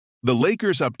The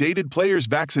Lakers updated players'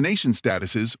 vaccination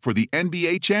statuses for the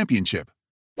NBA championship.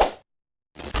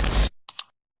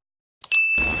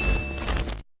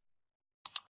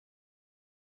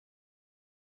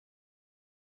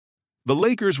 The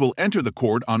Lakers will enter the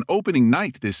court on opening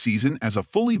night this season as a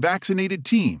fully vaccinated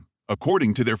team,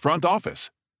 according to their front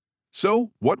office. So,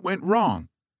 what went wrong?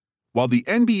 While the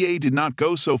NBA did not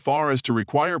go so far as to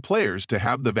require players to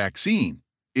have the vaccine,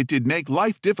 it did make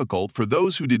life difficult for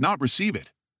those who did not receive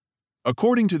it.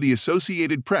 According to the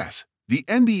Associated Press, the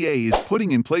NBA is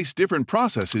putting in place different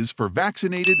processes for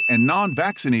vaccinated and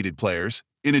non-vaccinated players,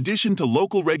 in addition to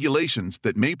local regulations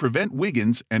that may prevent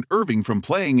Wiggins and Irving from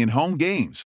playing in home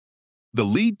games. The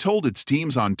league told its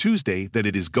teams on Tuesday that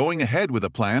it is going ahead with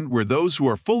a plan where those who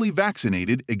are fully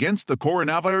vaccinated against the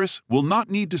coronavirus will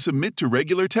not need to submit to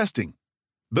regular testing.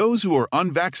 Those who are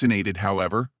unvaccinated,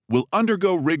 however, will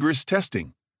undergo rigorous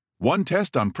testing. One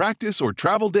test on practice or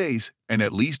travel days, and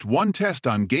at least one test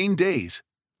on game days.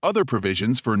 Other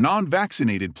provisions for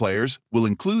non-vaccinated players will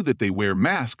include that they wear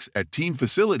masks at team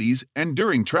facilities and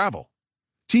during travel.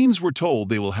 Teams were told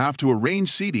they will have to arrange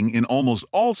seating in almost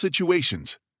all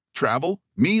situations: travel,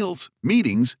 meals,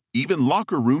 meetings, even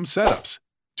locker room setups,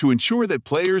 to ensure that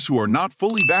players who are not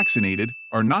fully vaccinated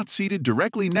are not seated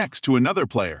directly next to another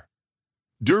player.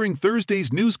 During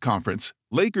Thursday's news conference,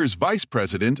 Lakers Vice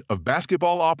President of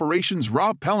Basketball Operations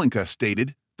Rob Pelinka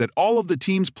stated that all of the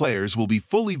team's players will be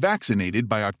fully vaccinated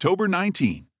by October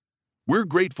 19. "We're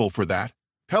grateful for that,"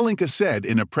 Pelinka said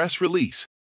in a press release.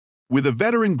 With a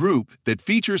veteran group that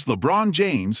features LeBron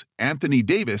James, Anthony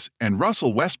Davis, and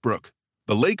Russell Westbrook,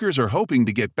 the Lakers are hoping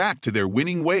to get back to their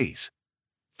winning ways.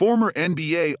 Former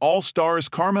NBA All-Stars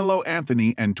Carmelo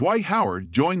Anthony and Dwight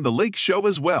Howard joined the Lake Show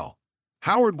as well.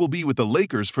 Howard will be with the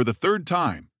Lakers for the third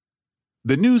time.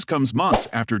 The news comes months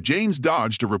after James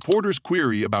dodged a reporter's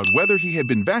query about whether he had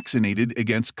been vaccinated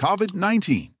against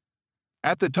COVID-19.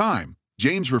 At the time,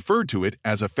 James referred to it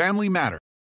as a family matter.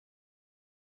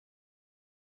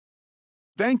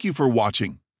 Thank you for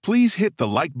watching. Please hit the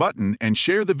like button and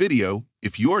share the video.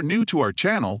 If you are new to our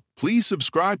channel, please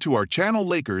subscribe to our channel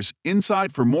Lakers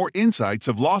Inside for more insights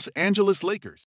of Los Angeles Lakers.